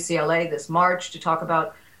symposium at UCLA this March to talk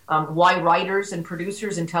about why writers and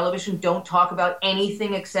producers in television don't talk about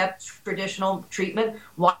anything except traditional treatment.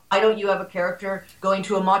 Why don't you have a character going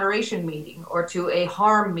to a moderation meeting or to a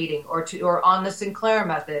harm meeting or on the Sinclair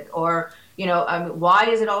method? Or, why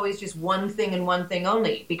is it always just one thing and one thing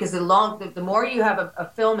only? Because the more you have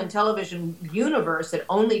a film and television universe that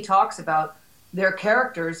only talks about their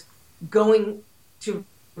characters going to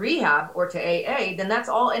rehab or to AA, then that's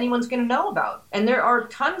all anyone's going to know about. And there are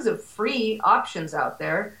tons of free options out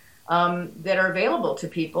there that are available to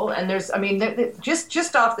people. And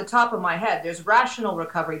just off the top of my head, there's rational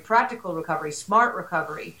recovery, practical recovery, smart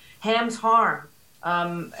recovery, Ham's Harm,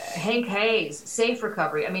 Hank Hayes, safe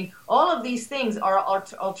recovery. I mean, all of these things are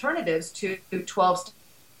alternatives to 12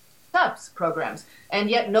 steps programs, and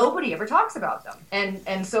yet nobody ever talks about them.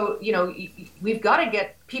 And so, we've got to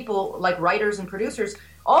get people like writers and producers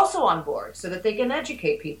also on board so that they can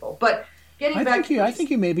educate people. But I think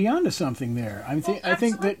you may be onto something there. I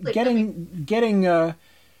think that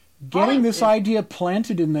getting this idea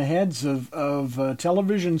planted in the heads of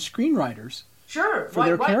television screenwriters, sure, for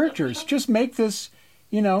their characters, just make this,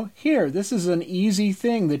 this is an easy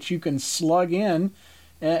thing that you can slug in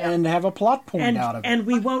and have a plot point out of it. And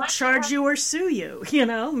we won't charge you or sue you.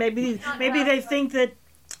 Maybe they think that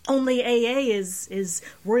only AA is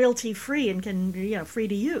royalty free and can free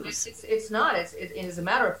to use. It's not. As a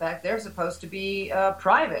matter of fact, they're supposed to be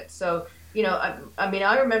private. So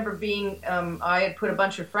I remember being I had put a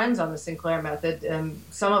bunch of friends on the Sinclair method,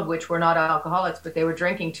 some of which were not alcoholics, but they were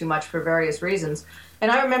drinking too much for various reasons.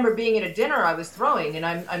 And I remember being at a dinner I was throwing, and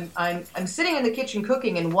I'm sitting in the kitchen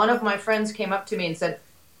cooking, and one of my friends came up to me and said,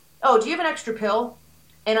 "Oh, do you have an extra pill?"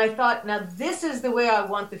 And I thought, now this is the way I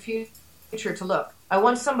want the future to look. I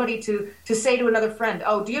want somebody to say to another friend,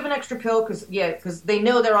 "Oh, do you have an extra pill?" Because they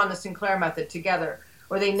know they're on the Sinclair method together,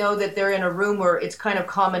 or they know that they're in a room where it's kind of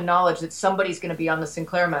common knowledge that somebody's going to be on the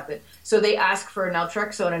Sinclair method. So they ask for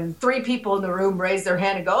naltrexone, and 3 people in the room raise their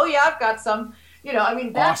hand and go, "Oh yeah, I've got some."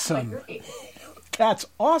 That's awesome. My dream. That's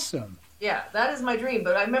awesome. Yeah, that is my dream.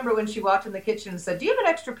 But I remember when she walked in the kitchen and said, "Do you have an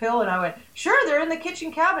extra pill?" And I went, "Sure, they're in the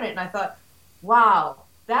kitchen cabinet." And I thought, wow,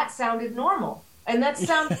 that sounded normal. And it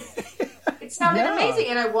sounded amazing.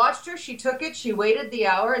 And I watched her. She took it. She waited the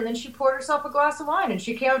hour, and then she poured herself a glass of wine. And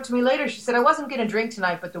she came up to me later. She said, "I wasn't going to drink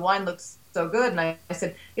tonight, but the wine looks so good." And I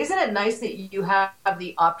said, "Isn't it nice that you have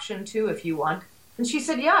the option to if you want?" And she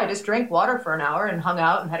said, "Yeah, I just drank water for an hour and hung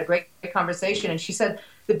out and had a great conversation." And she said,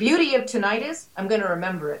 "The beauty of tonight is I'm going to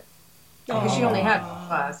remember it." Because she only had one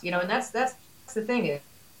class, and that's the thing.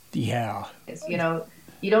 Yeah.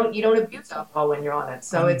 You don't abuse alcohol when you're on it.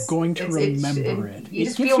 So I'm going to remember it.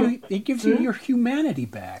 It gives you your humanity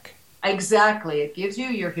back. Exactly. It gives you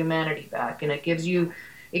your humanity back, and it gives you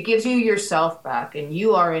yourself back, and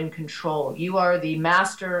you are in control. You are the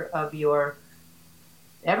master of your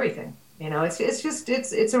everything.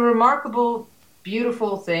 It's a remarkable,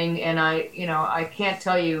 beautiful thing, and I can't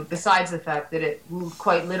tell you, besides the fact that it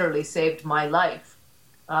quite literally saved my life.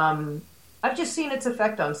 I've just seen its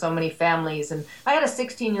effect on so many families. And I had a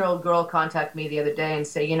 16-year-old girl contact me the other day and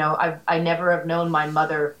say, I never have known my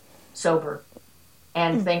mother sober.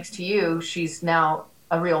 And thanks to you, she's now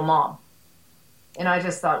a real mom. And I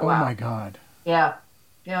just thought, wow. Oh, my God. Yeah.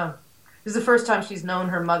 Yeah. This is the first time she's known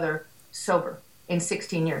her mother sober in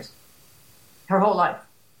 16 years. Her whole life.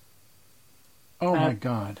 Oh, my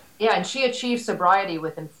God. Yeah, and she achieved sobriety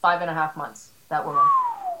within 5.5 months, that woman.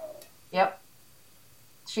 Yep.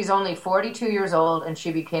 She's only 42 years old, and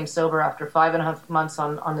she became sober after 5.5 months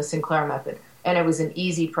on the Sinclair method. And it was an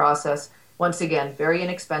easy process. Once again, very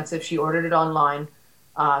inexpensive. She ordered it online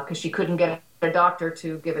because she couldn't get a doctor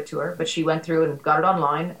to give it to her. But she went through and got it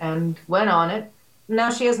online and went on it. Now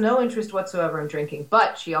she has no interest whatsoever in drinking,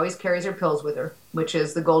 but she always carries her pills with her, which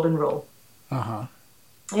is the golden rule. Uh-huh.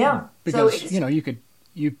 Yeah. Because,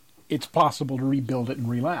 it's possible to rebuild it and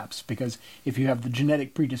relapse, because if you have the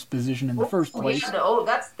genetic predisposition in the first place...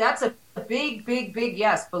 That's a big, big, big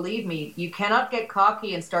yes. Believe me, you cannot get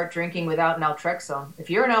cocky and start drinking without naltrexone. If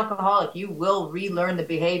you're an alcoholic, you will relearn the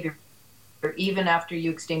behavior even after you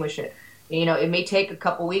extinguish it. It may take a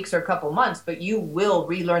couple weeks or a couple months, but you will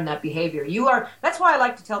relearn that behavior. That's why I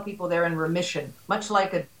like to tell people they're in remission. Much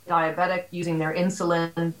like a diabetic using their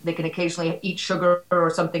insulin, they can occasionally eat sugar or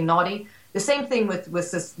something naughty. The same thing with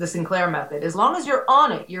the Sinclair method. As long as you're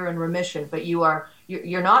on it, you're in remission, but you're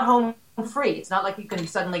not home free. It's not like you can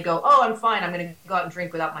suddenly go, oh, I'm fine, I'm going to go out and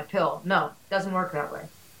drink without my pill. No, it doesn't work that way.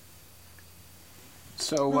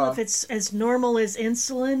 So, if it's as normal as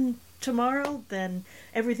insulin tomorrow, then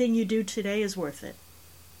everything you do today is worth it.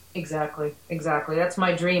 Exactly. That's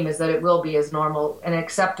my dream, is that it will be as normal and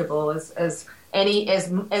acceptable as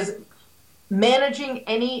managing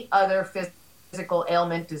any other physical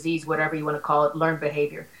ailment, disease, whatever you want to call it, learned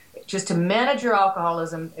behavior. Just to manage your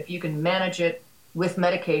alcoholism, if you can manage it with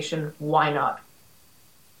medication, why not?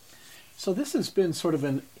 So this has been sort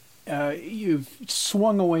of you've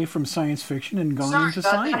swung away from science fiction and gone into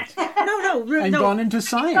science. Gone into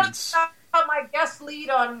science. My guest lead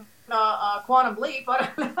on Quantum Leap.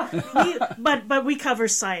 but we cover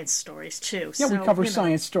science stories too. Yeah, we cover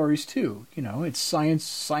science stories too. It's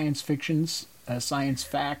science fiction's science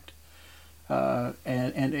fact,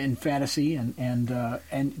 and fantasy, and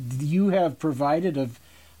you have provided a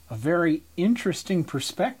very interesting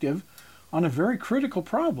perspective on a very critical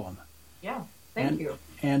problem. Yeah, thank you.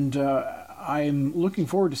 And I'm looking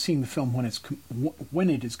forward to seeing the film when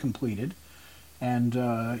it is completed, and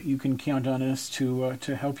you can count on us to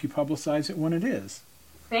help you publicize it when it is.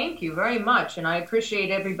 Thank you very much, and I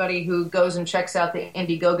appreciate everybody who goes and checks out the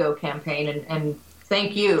Indiegogo campaign, and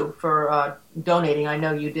thank you for donating. I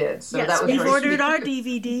know you did. So yes, that was we've ordered our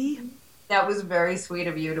DVD. That was very sweet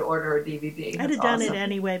of you to order a DVD. I'd have done it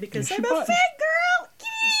anyway because I'm a fat girl.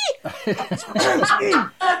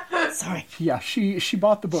 Sorry. Yeah, she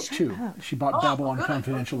bought the book too. She bought Babylon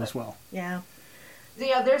Confidential as well. Yeah.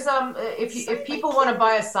 Yeah, there's if people want to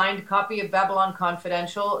buy a signed copy of Babylon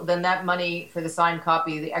Confidential, then that money for the signed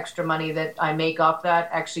copy, the extra money that I make off that,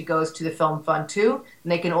 actually goes to the Film Fund too,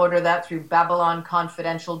 and they can order that through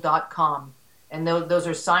BabylonConfidential.com. And those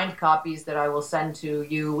are signed copies that I will send to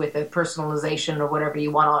you with a personalization or whatever you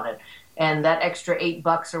want on it. And that extra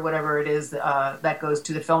 $8 or whatever it is, that goes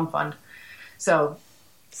to the Film Fund. So,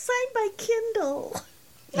 signed by Kindle.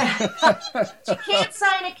 You can't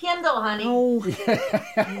sign a Kindle, honey. No,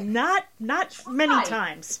 not many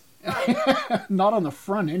times. Not on the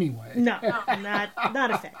front, anyway. No,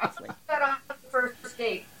 not effectively. That on the first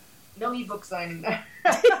date. No ebook signing.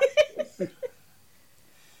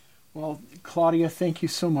 Well, Claudia, thank you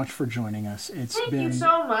so much for joining us. Thank you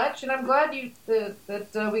so much, and I'm glad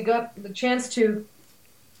that we got the chance to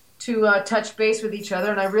touch base with each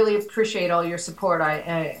other, and I really appreciate all your support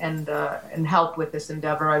and help with this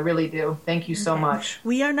endeavor. I really do. Thank you so much.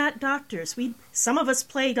 We are not doctors. Some of us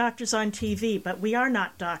play doctors on TV, but we are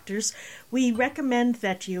not doctors. We recommend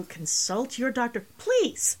that you consult your doctor.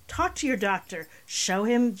 Please talk to your doctor. Show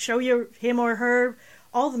him or her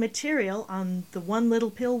all the material on the One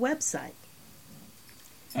Little Pill website.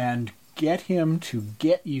 And get him to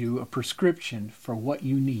get you a prescription for what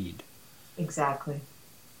you need. Exactly.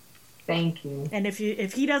 Thank you. And if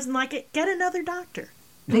he doesn't like it, get another doctor.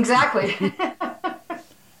 Exactly.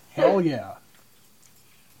 Hell yeah.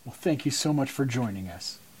 Well, thank you so much for joining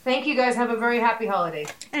us. Thank you, guys. Have a very happy holiday.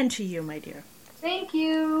 And to you, my dear. Thank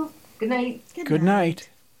you. Good night. Good night.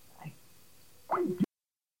 Bye.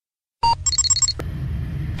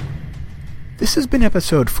 This has been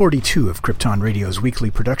episode 42 of Krypton Radio's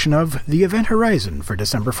weekly production of The Event Horizon for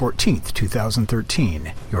December 14th,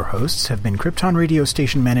 2013. Your hosts have been Krypton Radio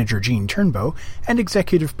station manager Gene Turnbow and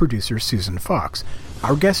executive producer Susan Fox.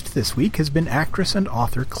 Our guest this week has been actress and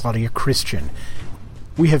author Claudia Christian.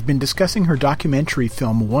 We have been discussing her documentary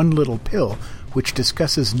film One Little Pill, which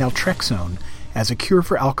discusses naltrexone as a cure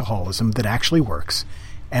for alcoholism that actually works,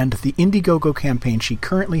 and the Indiegogo campaign she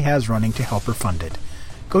currently has running to help her fund it.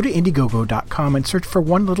 Go to Indiegogo.com and search for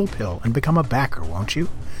One Little Pill and become a backer, won't you?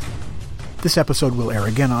 This episode will air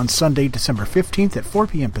again on Sunday, December 15th at 4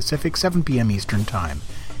 p.m. Pacific, 7 p.m. Eastern Time.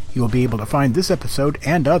 You will be able to find this episode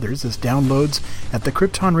and others as downloads at the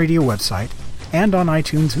Krypton Radio website and on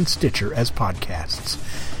iTunes and Stitcher as podcasts.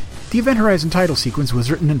 The Event Horizon title sequence was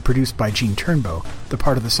written and produced by Gene Turnbow. The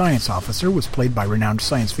part of the science officer was played by renowned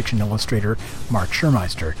science fiction illustrator Mark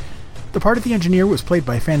Schurmeister. The part of the engineer was played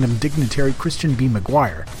by fandom dignitary Christian B.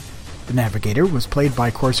 McGuire. The navigator was played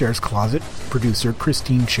by Corsair's Closet producer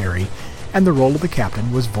Christine Cherry, and the role of the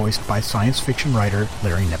captain was voiced by science fiction writer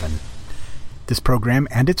Larry Niven. This program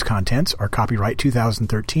and its contents are copyright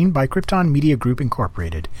 2013 by Krypton Media Group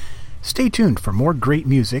Incorporated. Stay tuned for more great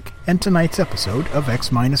music and tonight's episode of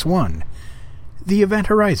X-1. The Event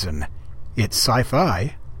Horizon. It's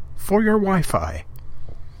sci-fi for your Wi-Fi.